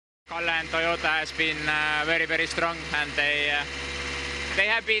Kalle and Toyota has been very strong, and they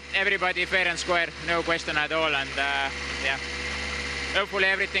have beat everybody fair and square, no question at all. And yeah, hopefully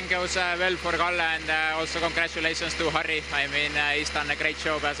everything goes well for Kalle, and also congratulations to Harry. I mean, he's done a great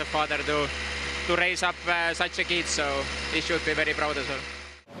job as a father to raise up such a kid, so he should be very proud as well.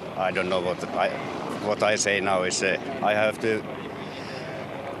 I don't know what I say now is I have to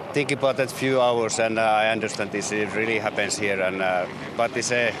think about that few hours, and I understand this really happens here, and but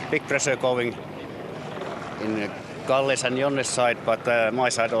it's a big pressure going in Kalle's and Jonne's side, but my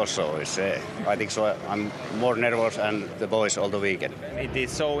side also is. I think so. I'm more nervous and the boys all the weekend. It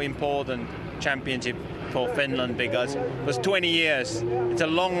is so important championship for Finland because it was 20 years. It's a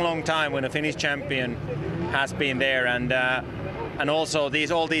long time when a Finnish champion has been there, and also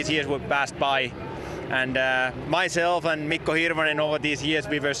all these years were passed by. And myself and Mikko Hirvonen over these years,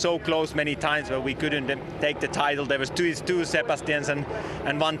 we were so close many times, but we couldn't take the title. There was two Sebastians and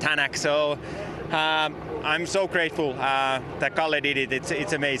one Tanak. So I'm so grateful that Kalle did it.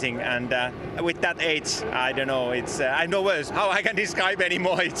 It's amazing. And with that age, I don't know. I have no words how I can describe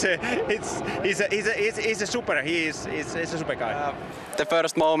anymore. He's a super. He's a super guy. The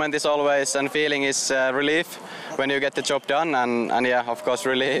first moment is always, and feeling is relief when you get the job done, and yeah, of course,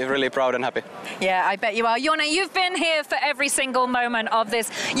 really proud and happy. Yeah, I bet you are. Jonne, you've been here for every single moment of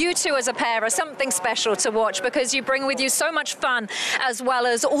this. You two as a pair are something special to watch because you bring with you so much fun as well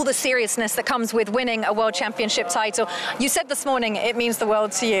as all the seriousness that comes with winning a World Championship title. You said this morning it means the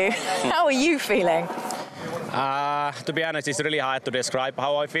world to you. How are you feeling? To be honest, it's really hard to describe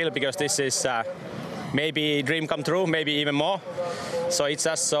how I feel because this is maybe a dream come true, maybe even more. So it's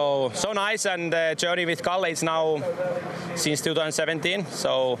just so nice, and the journey with Kalle is now since 2017.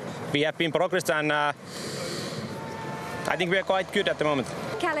 So we have been progressed, and I think we are quite good at the moment.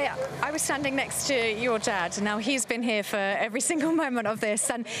 Kalle, I was standing next to your dad. Now he's been here for every single moment of this,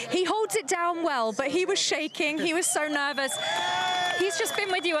 and he holds it down well, but he was shaking, he was so nervous. He's just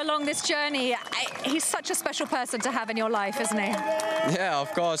been with you along this journey. He's such a special person to have in your life, isn't he? Yeah,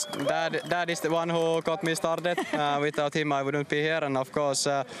 of course. Dad is the one who got me started. Without him, I wouldn't be here. And of course,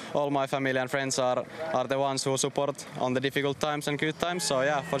 all my family and friends are the ones who support on the difficult times and good times. So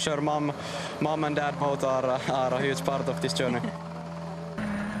yeah, for sure, mom and dad both are a huge part of this journey.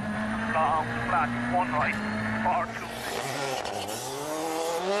 Flat, 1 right, far 2.